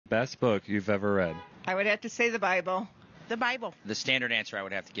Best book you've ever read? I would have to say the Bible. The Bible. The standard answer I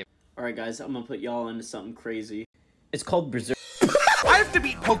would have to give. Alright guys, I'm gonna put y'all into something crazy. It's called Berserk. I have to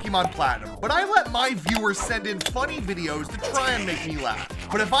beat Pokemon Platinum, but I let my viewers send in funny videos to try and make me laugh.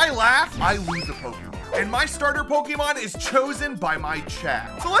 But if I laugh, I lose a Pokemon. And my starter Pokemon is chosen by my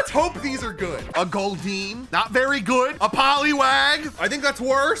chat. So let's hope these are good. A Goldeen, not very good. A Poliwag, I think that's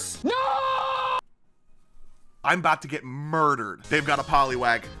worse. No! I'm about to get murdered. They've got a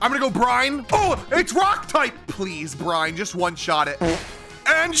Poliwag. I'm gonna go Brine. Oh, it's rock type. Please, Brine, just one shot it.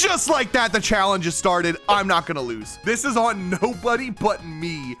 And just like that, the challenge has started. I'm not gonna lose. This is on nobody but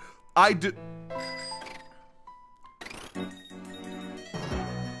me. I do.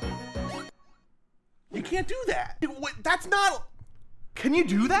 You can't do that. That's not. Can you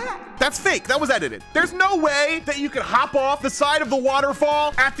do that? That's fake. That was edited. There's no way that you could hop off the side of the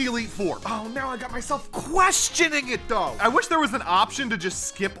waterfall at the Elite Four. Oh, now I got myself questioning it though. I wish there was an option to just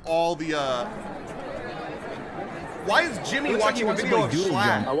skip all the, Why is Jimmy watching a video of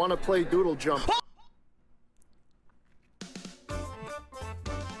Schlatt? I want to play Doodle Jump.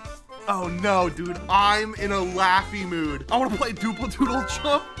 Oh no, dude, I'm in a laughy mood. I want to play Doodle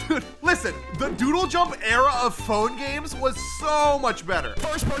Jump. Dude, listen, the Doodle Jump era of phone games was so much better.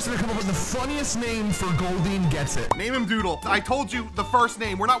 First person to come up with the funniest name for Goldeen gets it. Name him Doodle. I told you the first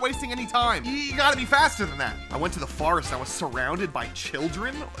name. We're not wasting any time. You gotta be faster than that. I went to the forest. I was surrounded by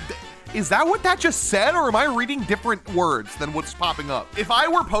children. Is that what that just said, or am I reading different words than what's popping up? If I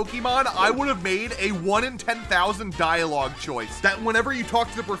were Pokemon, I would have made a 1 in 10,000 dialogue choice. That whenever you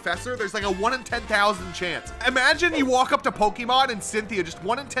talk to the professor, there's like a 1 in 10,000 chance. Imagine you walk up to Pokemon and Cynthia just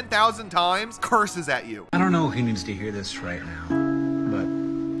 1 in 10,000 times curses at you. I don't know who needs to hear this right now, but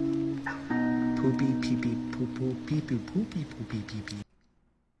poopy pee pee poo poo pee pee poopy poopy pee pee.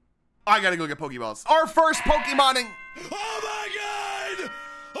 I gotta go get Pokeballs. Our first Pokemoning. Oh my god!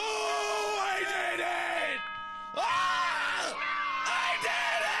 Oh, I did it! Ah! I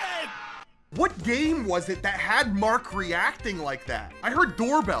did it! What game was it that had Mark reacting like that? I heard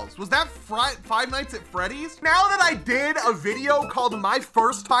doorbells. Was that Five Nights at Freddy's? Now that I did a video called My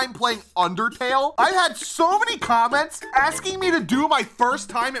First Time Playing Undertale, I had so many comments asking me to do my first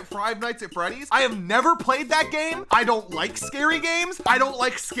time at Five Nights at Freddy's. I have never played that game. I don't like scary games. I don't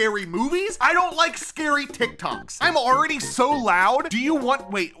like scary movies. I don't like scary TikToks. I'm already so loud. Do you want,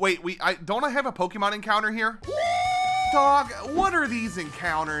 wait, don't I have a Pokemon encounter here? Dog, what are these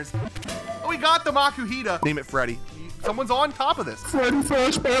encounters? Oh, we got the Makuhita. Name it Freddy. Someone's on top of this. Freddy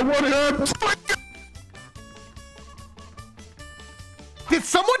Flashback, what happened? Did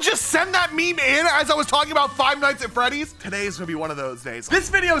someone just send that meme in as I was talking about Five Nights at Freddy's? Today is gonna be one of those days. This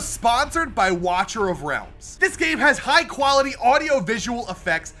video is sponsored by Watcher of Realms. This game has high quality audio visual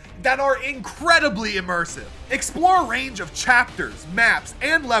effects that are incredibly immersive. Explore a range of chapters, maps,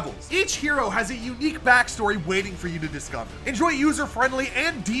 and levels. Each hero has a unique backstory waiting for you to discover. Enjoy user-friendly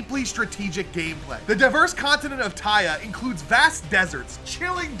and deeply strategic gameplay. The diverse continent of Taya includes vast deserts,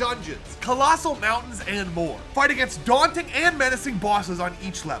 chilling dungeons, colossal mountains, and more. Fight against daunting and menacing bosses on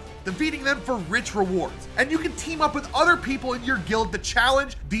each level, defeating them for rich rewards. And you can team up with other people in your guild to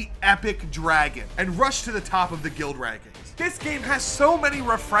challenge the epic dragon and rush to the top of the guild rankings. This game has so many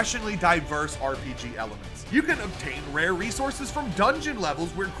refreshingly diverse RPG elements. You can obtain rare resources from dungeon levels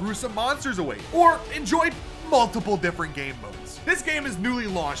where gruesome monsters await, or enjoy multiple different game modes. This game is newly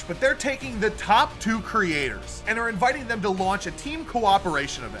launched, but they're taking the top 2 creators and are inviting them to launch a team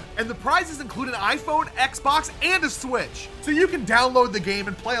cooperation event. And the prizes include an iPhone, Xbox, and a Switch. So you can download the game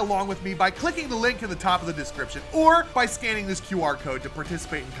and play along with me by clicking the link in the top of the description, or by scanning this QR code to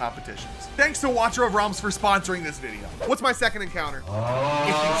participate in competitions. Thanks to Watcher of Realms for sponsoring this video. What's my second encounter?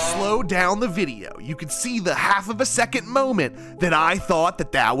 If you slow down the video, you can see the half of a second moment that I thought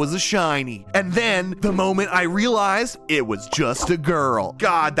that was a shiny. And then the moment I realized it was just a girl.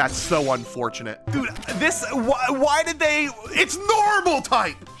 God, that's so unfortunate. Dude, this, why did they, it's normal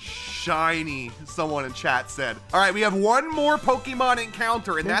type. Shiny, someone in chat said. All right, we have one more Pokemon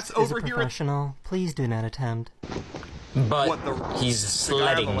encounter, and that's over here. Professional. Please do not attempt. But what, he's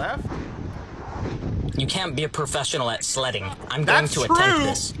sledding. The guy on the left? You can't be a professional at sledding. I'm going to attempt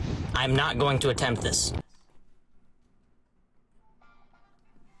this. I'm not going to attempt this.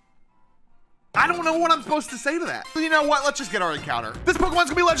 I don't know what I'm supposed to say to that. You know what? Let's just get our encounter. This Pokemon's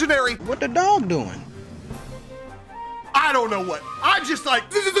gonna be legendary. What the dog doing? I don't know what. I'm just like,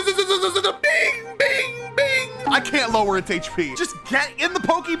 bing, bing, bing. I can't lower its HP. Just get in the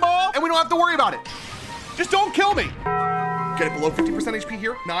Pokeball and we don't have to worry about it. Just don't kill me. Get it below 50% HP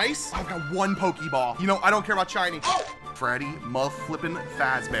here. Nice. I've got one Pokeball. You know, I don't care about shiny. Oh, Freddy, flippin'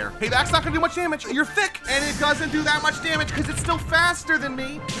 Fazbear. Payback's not gonna do much damage. You're thick, and it doesn't do that much damage because it's still faster than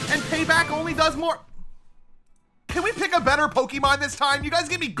me, and Payback only does more. Can we pick a better Pokemon this time? You guys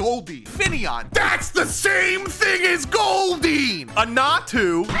give me Goldeen. Finneon. That's the same thing as Goldeen. A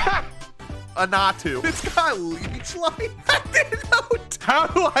Natu. A Natu. It's got leech life. I didn't know. How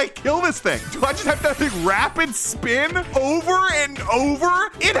do I kill this thing? Do I just have to rapid spin over and over?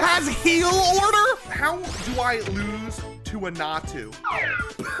 It has heal order? How do I lose to a Natu?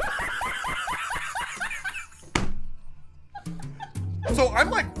 So I'm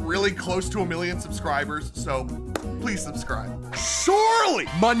like really close to 1 million subscribers, so please subscribe. Surely!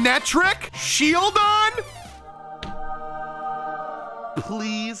 Manectric? Shieldon?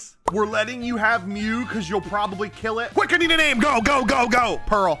 Please? We're letting you have Mew because you'll probably kill it. Quick, I need a name. Go, go, go, go.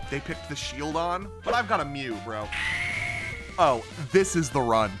 Pearl. They picked the Shieldon, but I've got a Mew, bro. Oh, this is the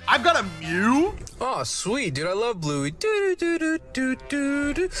run. I've got a Mew? Oh, sweet, dude. I love Bluey. Do, do, do, do,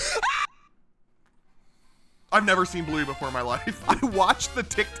 do, do. I've never seen Bluey before in my life. I watched the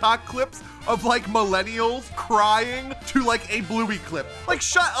TikTok clips of like millennials crying to like a Bluey clip. Like,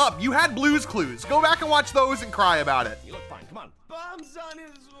 shut up. You had Blue's Clues. Go back and watch those and cry about it. You look fine. Come on. Bomb's on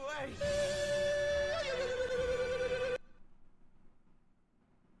his way.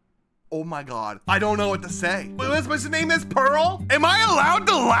 Oh my God. I don't know what to say. What am I supposed to name this? Pearl? Am I allowed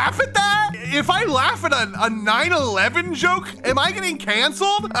to laugh at that? If I laugh at a 9/11 joke, am I getting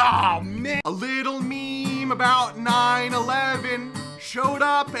canceled? Oh man. A little meme about 9/11 showed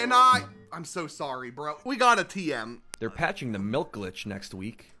up and I'm so sorry, bro. We got a TM. They're patching the milk glitch next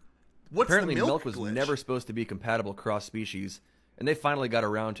week. What's Apparently the milk was glitch? never supposed to be compatible cross-species, and they finally got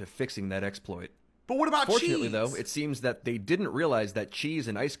around to fixing that exploit. But what about Fortunately, cheese? though, it seems that they didn't realize that cheese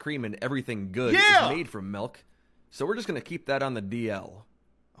and ice cream and everything good is made from milk, so we're just going to keep that on the DL.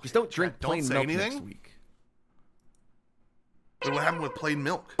 Just don't drink plain milk next week. What happened with plain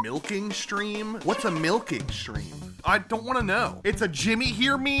milk? Milking stream? What's a milking stream? I don't want to know. It's a Jimmy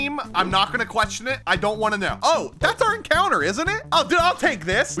here meme. I'm not going to question it. I don't want to know. Oh, that's our encounter, isn't it? Oh, dude, I'll take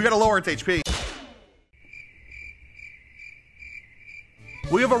this. We got to lower its HP.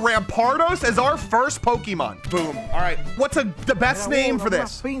 We have a Rampardos as our first Pokemon. Boom. All right. What's the best name for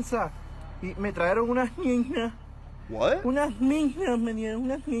this? What?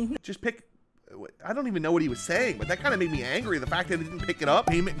 Just pick. I don't even know what he was saying, but that kind of made me angry. The fact that he didn't pick it up.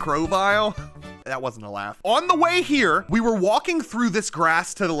 Payment Crovile. That wasn't a laugh. On the way here, we were walking through this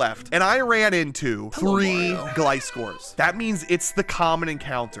grass to the left, and I ran into 3 Gliscors. That means it's the common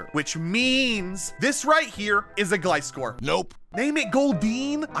encounter, which means this right here is a Gliscor. Nope. Name it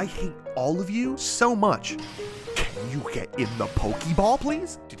Goldeen. I hate all of you so much. Can you get in the Pokeball,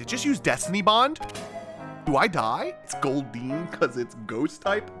 please? Did it just use Destiny Bond? Do I die? It's Goldeen because it's ghost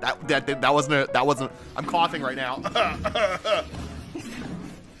type? That wasn't, I'm coughing right now.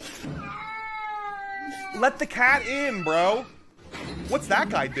 Let the cat in, bro. What's that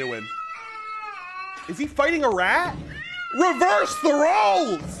guy doing? Is he fighting a rat? Reverse the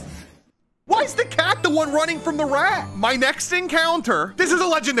roles! Why is the cat the one running from the rat? My next encounter. This is a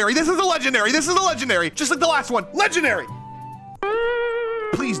legendary. This is a legendary. This is a legendary. Just like the last one. Legendary.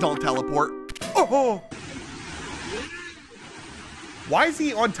 Please don't teleport. Oh. Why is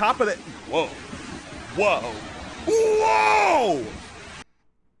he on top of it? Whoa. Whoa. Whoa!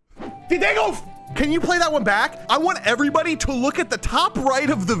 Did they go? Can you play that one back? I want everybody to look at the top right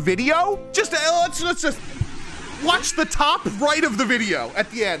of the video. Just let's just watch the top right of the video at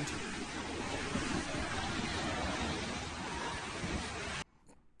the end.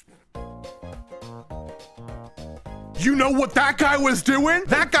 You know what that guy was doing?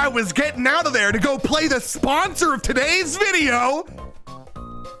 That guy was getting out of there to go play the sponsor of today's video.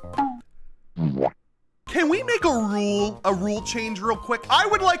 Can we make a rule change real quick? I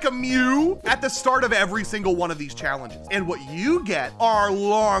would like a Mew at the start of every single one of these challenges. And what you get are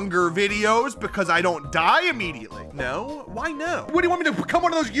longer videos because I don't die immediately. No? Why no? What do you want me to become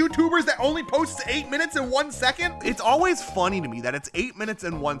one of those YouTubers that only posts 8 minutes and 1 second? It's always funny to me that it's 8 minutes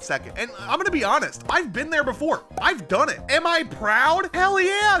and 1 second. And I'm gonna be honest, I've been there before. I've done it. Am I proud? Hell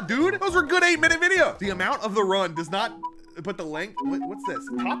yeah, dude. Those were good 8-minute videos. The amount of the run does not, but the length, what's this?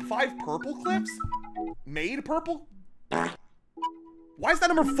 Top 5 Purplecliffes? Made purple? Why is that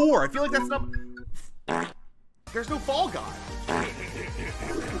number 4? I feel like that's number... There's no Fall Guy.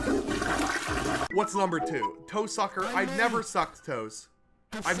 What's number 2? Toe sucker. I've never sucked toes.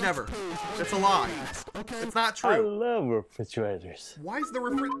 I've never. That's a lie. It's not true. I love refrigerators. Why is the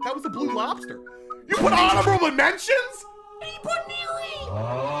that was the Blue Lobster. You put honorable mentions? He put Neely!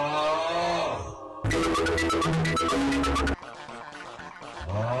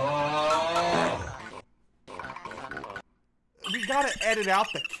 edit out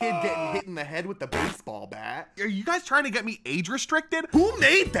the kid getting hit in the head with the baseball bat. Are you guys trying to get me age restricted? Who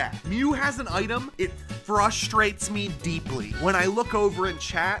made that? Mew has an item. It frustrates me deeply. When I look over in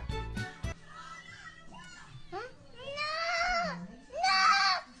chat,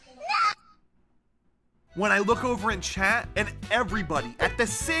 and everybody at the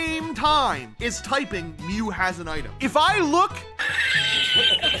same time is typing Mew has an item. If I look,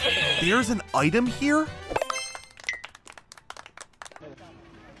 there's an item here?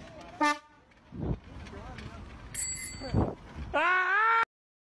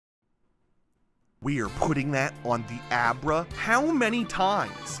 We are putting that on the Abra. How many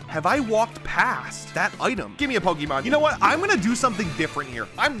times have I walked past that item? Give me a Pokemon. You know what? I'm gonna do something different here.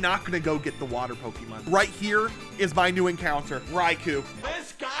 I'm not gonna go get the water Pokemon. Right here is my new encounter, Raikou.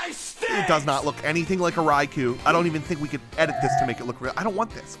 This guy stinks! It does not look anything like a Raikou. I don't even think we could edit this to make it look real. I don't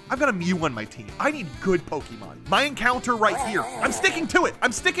want this. I've got a Mew on my team. I need good Pokemon. My encounter right here. I'm sticking to it.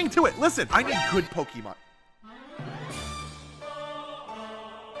 I'm sticking to it. Listen, I need good Pokemon.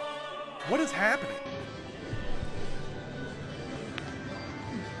 What is happening?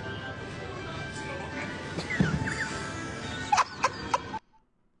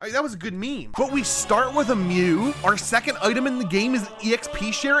 That was a good meme. But we start with a Mew. Our second item in the game is an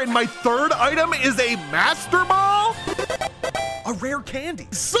EXP share, and my third item is a Master Ball? A rare candy.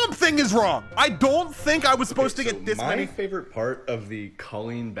 Something is wrong. I don't think I was supposed to get this many. My favorite part of the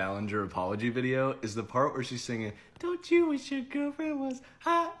Colleen Ballinger apology video is the part where she's singing, "Don't you wish your girlfriend was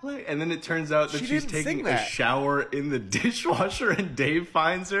hot like," and then it turns out that she's taking a shower in the dishwasher and Dave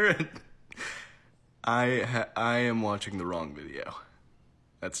finds her and I am watching the wrong video.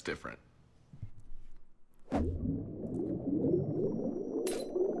 That's different.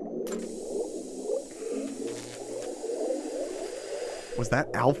 Was that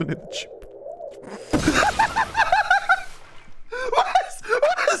Alvin and the Chip?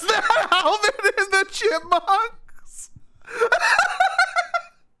 was that Alvin and the Chipmunks?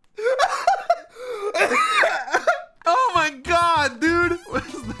 Oh my god, dude.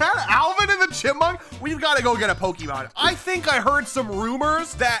 Was that Alvin and the Chipmunk? We've got to go get a Pokemon. I think I heard some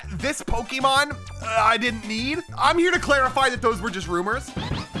rumors that this Pokemon I didn't need. I'm here to clarify that those were just rumors.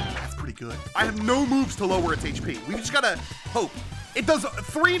 That's pretty good. I have no moves to lower its HP. We just gotta hope. It does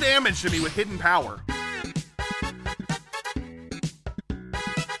 3 damage to me with hidden power.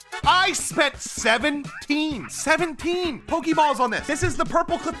 I spent 17 Pokeballs on this. This is the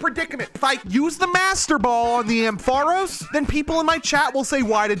Purplecliffe predicament. If I use the Master Ball on the Ampharos, then people in my chat will say,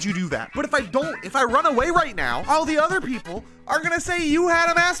 why did you do that? But if I don't, if I run away right now, all the other people are gonna say you had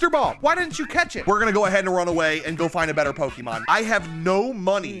a Master Ball. Why didn't you catch it? We're gonna go ahead and run away and go find a better Pokemon. I have no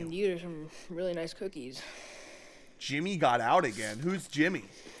money. These are some really nice cookies. Jimmy got out again. Who's Jimmy?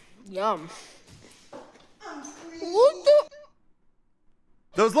 Yum. What the?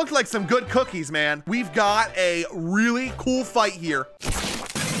 Those look like some good cookies, man. We've got a really cool fight here.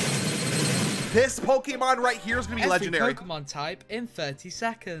 This Pokemon right here is gonna be legendary. Pokemon type in 30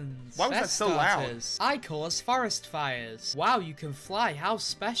 seconds. Why was that so loud? I cause forest fires. Wow, you can fly. How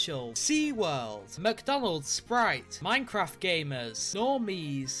special. SeaWorld. McDonald's Sprite. Minecraft gamers.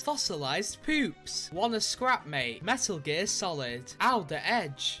 Normies. Fossilized poops. Wanna scrap mate. Metal Gear Solid. Outer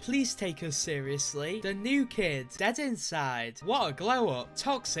Edge. Please take us seriously. The new kid. Dead inside. What a glow up.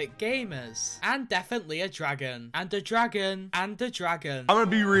 Toxic gamers. And definitely a dragon. And a dragon. And a dragon. I'm gonna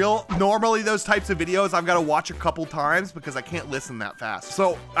be real. Normally those types of videos I've got to watch a couple times because I can't listen that fast.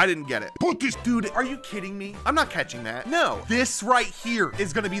 So I didn't get it. Put this, dude, are you kidding me? I'm not catching that. No, this right here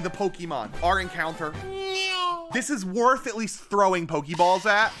is going to be the Pokemon. Our encounter. This is worth at least throwing Pokeballs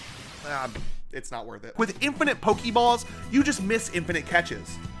at. It's not worth it. With infinite Pokeballs, you just miss infinite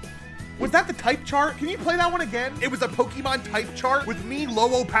catches. Was that the type chart? Can you play that one again? It was a Pokemon type chart with me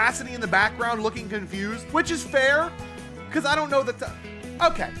low opacity in the background looking confused, which is fair because I don't know the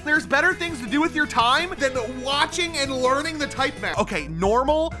okay, there's better things to do with your time than watching and learning the type map. Okay,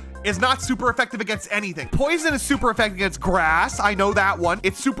 normal is not super effective against anything. Poison is super effective against grass. I know that one.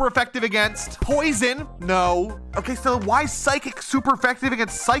 It's super effective against poison. No. Okay, so why is psychic super effective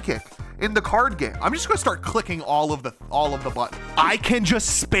against psychic in the card game? I'm just gonna start clicking all of the buttons. I can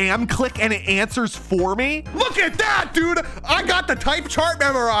just spam click and it answers for me. Look at that, dude. I got the type chart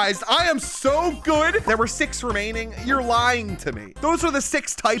memorized. I am so good. There were 6 remaining. You're lying to me. Those are the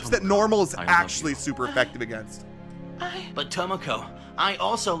 6 types that normal is actually super effective against. But Tomoko, I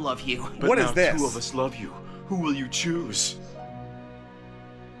also love you. But what is this? 2 of us love you. Who will you choose?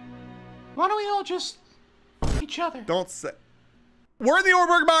 Why don't we all just each other? Don't say. We're in the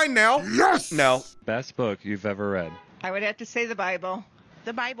Orberg mine now. Yes. No. Best book you've ever read. I would have to say the Bible.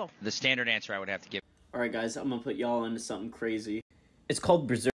 The Bible. The standard answer I would have to give. Alright guys, I'm gonna put y'all into something crazy. It's called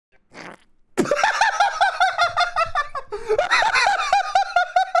Berserk.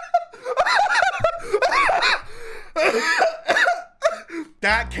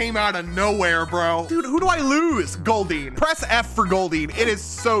 That came out of nowhere, bro. Dude, who do I lose? Goldine. Press F for Goldine. It is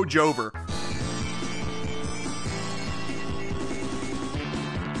so Jover.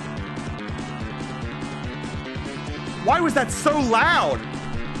 Why was that so loud?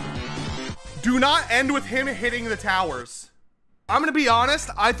 Do not end with him hitting the towers. I'm gonna be honest,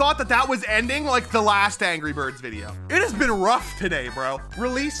 I thought that was ending like the last Angry Birds video. It has been rough today, bro.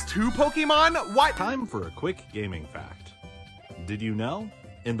 Release 2 Pokemon? What? Time for a quick gaming fact. Did you know?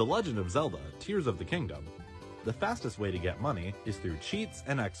 In The Legend of Zelda, Tears of the Kingdom, the fastest way to get money is through cheats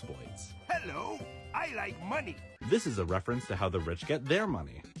and exploits. Hello, I like money. This is a reference to how the rich get their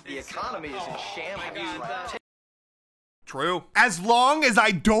money. The economy is in shambles. True. As long as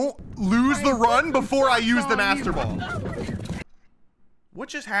I don't lose the run before I use the Master Ball. What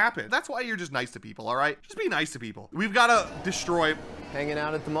just happened? That's why you're just nice to people, all right? Just be nice to people. We've got to destroy. Hanging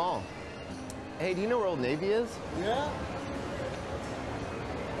out at the mall. Hey, do you know where Old Navy is? Yeah.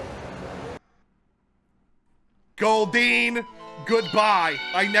 Goldine, goodbye.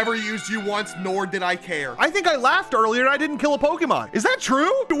 I never used you once, nor did I care. I think I laughed earlier and I didn't kill a Pokemon. Is that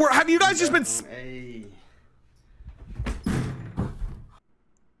true? Or have you guys just been...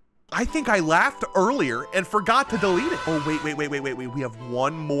 I think I laughed earlier and forgot to delete it. Oh, wait. We have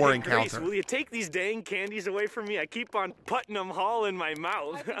one more encounter. Grace, will you take these dang candies away from me? I keep on putting them all in my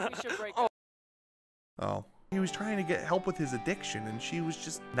mouth. Oh. He was trying to get help with his addiction, and she was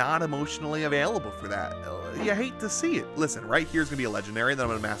just not emotionally available for that. You hate to see it. Listen, right here's gonna be a legendary, and then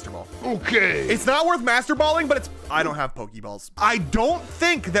I'm gonna Master Ball. Okay. It's not worth Master Balling, but I don't have Pokeballs. I don't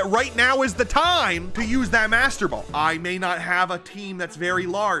think that right now is the time to use that Master Ball. I may not have a team that's very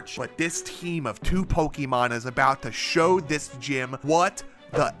large, but this team of 2 Pokemon is about to show this gym what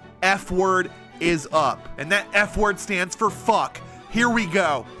the F word is up. And that F word stands for fuck. Here we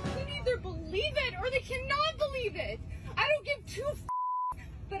go. Believe it or they cannot believe it. I don't give 2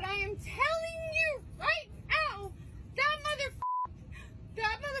 but I am telling you right now, that mother.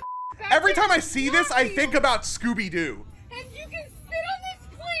 Every time I see this, I think about Scooby-Doo. And you can sit on this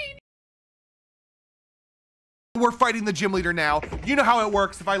plane. We're fighting the gym leader now. You know how it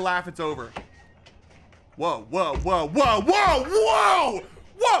works. If I laugh, it's over. Whoa.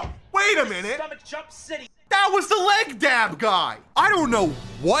 Wait a minute. Stomach Jump City. That was the leg dab guy. I don't know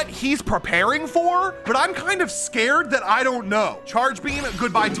what he's preparing for, but I'm kind of scared that I don't know. Charge Beam,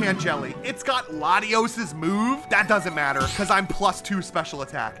 goodbye Tangeli. It's got Latios's move. That doesn't matter, because I'm +2 special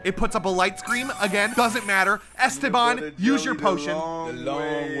attack. It puts up a light scream, again, doesn't matter. Esteban, use your potion. The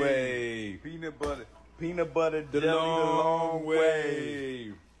long way. Peanut butter jelly the long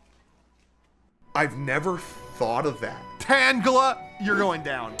way. I've never thought of that. Tangela, you're going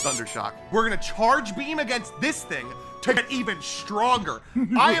down. Thundershock. We're gonna Charge Beam against this thing to get even stronger.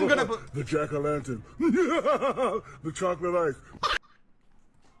 I am gonna... The jack-o'-lantern. The chocolate ice.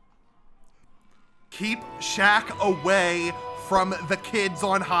 Keep Shaq away from the kids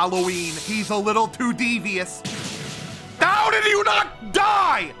on Halloween. He's a little too devious. How did you not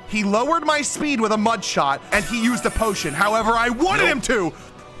die? He lowered my speed with a mud shot and he used a potion. However, I wanted him to.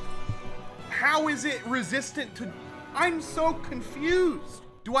 How is it resistant to... I'm so confused.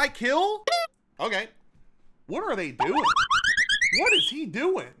 Do I kill? Okay. What are they doing? What is he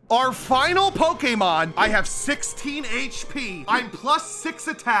doing? Our final Pokemon. I have 16 HP. I'm +6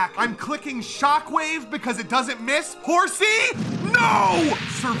 attack. I'm clicking Shockwave because it doesn't miss. Horsey? No!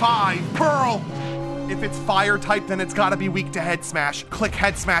 Survive. Pearl. If it's fire type, then it's gotta be weak to Head Smash. Click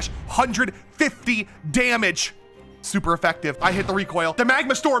Head Smash. 150 damage. Super effective. I hit the recoil. The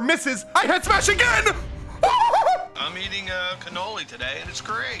Magma Storm misses. I Head Smash again! I'm eating cannoli today, and it's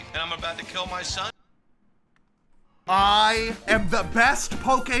great. And I'm about to kill my son. I am the best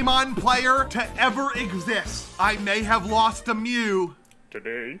Pokemon player to ever exist. I may have lost a Mew.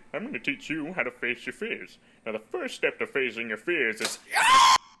 Today, I'm going to teach you how to face your fears. Now, the first step to facing your fears is...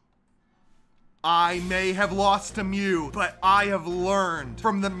 I may have lost a Mew, but I have learned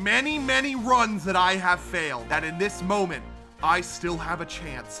from the many, many runs that I have failed that in this moment, I still have a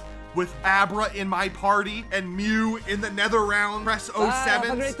chance. With Abra in my party and Mew in the nether round, press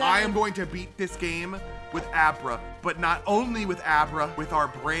 07s, I am going to beat this game with Abra. But not only with Abra, with our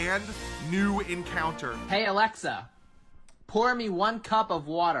brand new encounter. Hey Alexa, pour me 1 cup of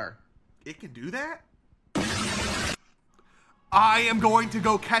water. It can do that? I am going to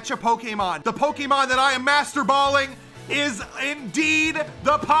go catch a Pokemon. The Pokemon that I am Master Balling is indeed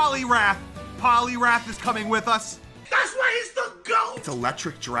the Poliwrath. Poliwrath is coming with us. That's why he's the GOAT! It's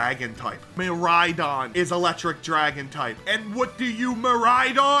electric dragon type. Miraidon is electric dragon type. And what do you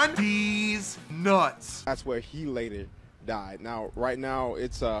Miraidon? These nuts. That's where he later died. Now, right now,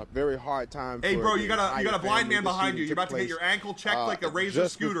 it's a very hard time. Hey, for bro, you got a blind man The behind you. You're shooting about to took get your place, ankle checked like a Razor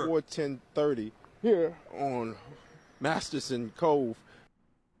just scooter. Before 10:30 here on Masterson Cove.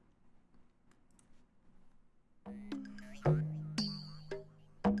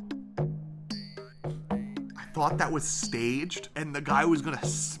 Thought that was staged and the guy was gonna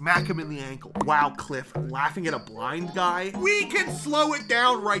smack him in the ankle. Wow, Cliff, laughing at a blind guy? We can slow it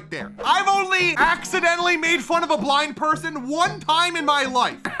down right there. I've only accidentally made fun of a blind person one time in my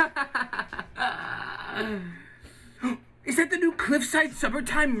life. Is that the new Cliffside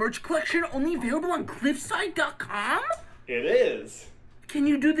Summertime merch collection only available on cliffside.com? It is. Can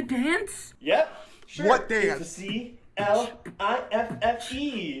you do the dance? Yep. Sure. What dance? It's a C-L-I-F-F-E.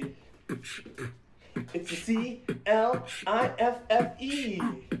 It's a C-L-I-F-F-E.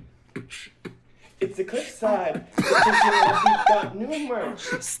 It's a Cliffside. We've got new merch.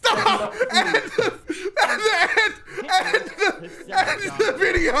 Stop! End the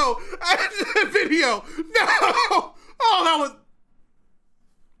video! End the video! No! Oh, that was...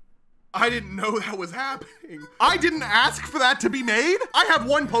 I didn't know that was happening. I didn't ask for that to be made. I have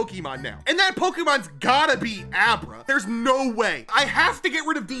one Pokemon now, and that Pokemon's gotta be Abra. There's no way. I have to get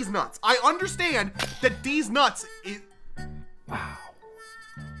rid of these nuts. I understand that these nuts is... Wow.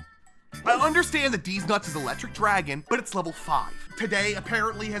 I understand that these nuts is Electric Dragon, but it's level 5. Today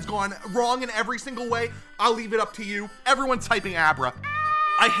apparently has gone wrong in every single way. I'll leave it up to you. Everyone's typing Abra.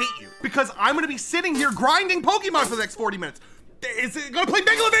 I hate you, because I'm gonna be sitting here grinding Pokemon for the next 40 minutes. Is it gonna play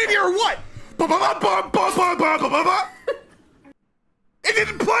Megalovania or what? It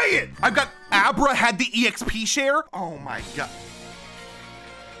didn't play it! I've got Abra had the EXP share. Oh my god.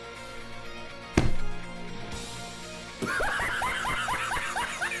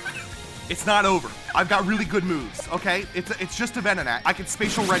 It's not over. I've got really good moves, okay? It's just a Venonat. I can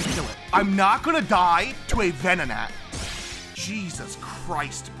Spatial Rend kill it. I'm not gonna die to a Venonat. Jesus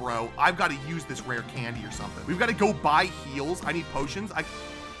Christ, bro. I've got to use this rare candy or something. We've got to go buy heals. I need potions.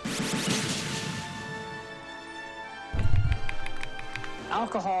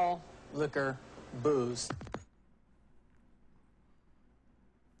 Alcohol, liquor, booze.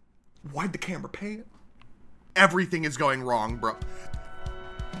 Why'd the camera pan? Everything is going wrong, bro.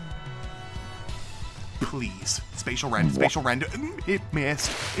 Please. Spatial Rend. Spatial Rend. It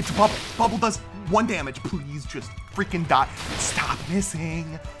missed. It's Bubble. Bubble does 1 damage. Please just freaking die. Stop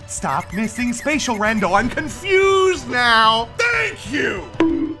missing. Stop missing Spatial Rendo. I'm confused now. Thank you.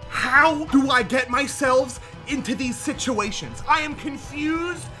 How do I get myself into these situations? I am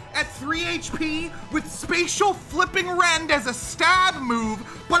confused at 3 HP with Spatial Flipping Rend as a stab move,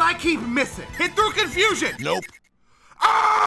 but I keep missing. Hit through confusion. Nope. Ah!